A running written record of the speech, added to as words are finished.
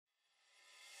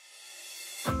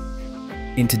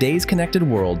In today's connected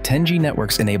world, 10G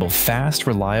networks enable fast,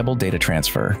 reliable data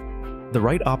transfer. The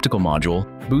right optical module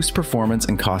boosts performance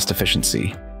and cost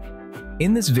efficiency.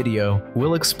 In this video,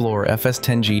 we'll explore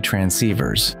FS10G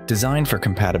transceivers designed for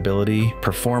compatibility,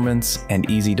 performance, and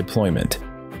easy deployment.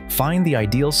 Find the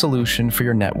ideal solution for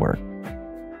your network.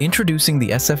 Introducing the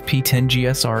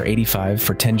SFP-10GSR-85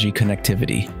 for 10G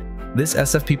connectivity. This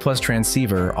SFP Plus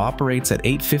transceiver operates at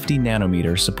 850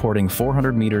 nanometers, supporting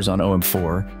 400 meters on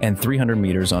OM4 and 300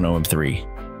 meters on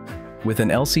OM3. With an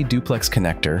LC duplex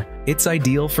connector, it's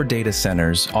ideal for data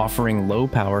centers offering low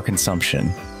power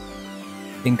consumption.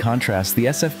 In contrast, the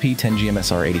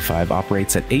SFP-10GMSR-85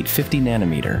 operates at 850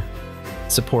 nanometer,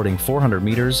 supporting 400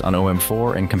 meters on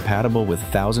OM4 and compatible with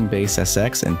 1000 base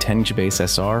SX and 10G base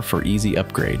SR for easy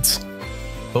upgrades.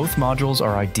 Both modules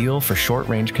are ideal for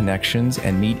short-range connections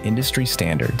and meet industry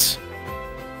standards.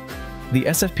 The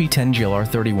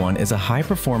SFP-10GLR31 is a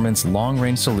high-performance,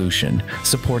 long-range solution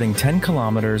supporting 10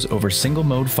 kilometers over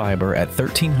single-mode fiber at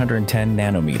 1310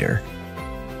 nanometer.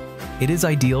 It is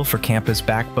ideal for campus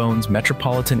backbones,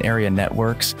 metropolitan area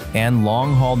networks, and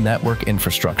long-haul network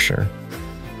infrastructure.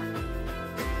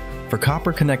 For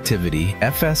copper connectivity,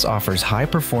 FS offers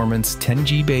high-performance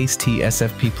 10G-based-T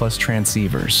SFP Plus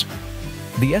transceivers.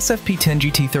 The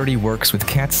SFP-10G-T-30 works with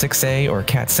Cat6a or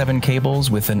Cat7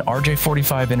 cables with an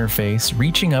RJ45 interface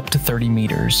reaching up to 30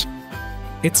 meters.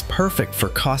 It's perfect for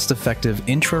cost-effective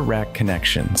intra-rack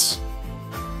connections.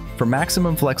 For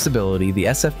maximum flexibility, the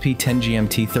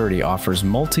SFP-10GM-T-30 offers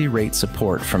multi-rate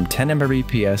support from 10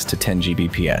 Mbps to 10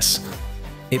 Gbps.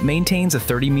 It maintains a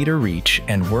 30-meter reach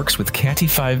and works with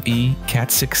Cat5e,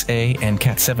 Cat6a, and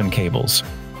Cat7 cables.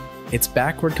 Its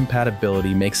backward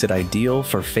compatibility makes it ideal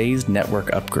for phased network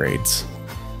upgrades.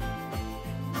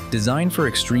 Designed for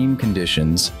extreme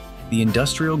conditions, the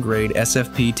industrial-grade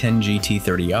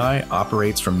SFP-10G-T-30i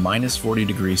operates from -40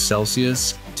 degrees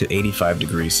Celsius to 85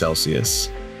 degrees Celsius.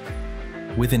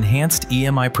 With enhanced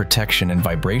EMI protection and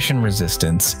vibration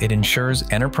resistance, it ensures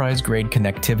enterprise-grade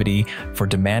connectivity for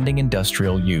demanding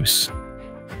industrial use.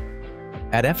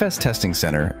 At FS Testing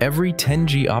Center, every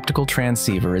 10G optical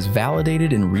transceiver is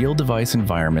validated in real device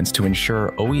environments to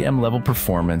ensure OEM-level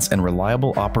performance and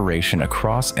reliable operation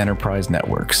across enterprise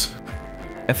networks.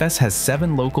 FS has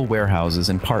 7 local warehouses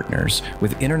and partners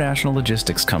with international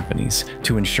logistics companies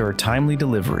to ensure timely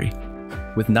delivery,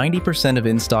 with 90% of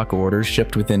in-stock orders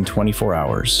shipped within 24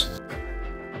 hours.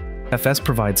 FS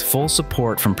provides full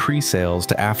support from pre-sales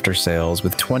to after-sales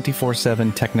with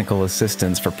 24/7 technical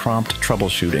assistance for prompt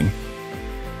troubleshooting.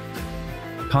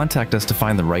 Contact us to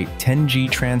find the right 10G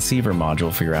transceiver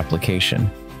module for your application.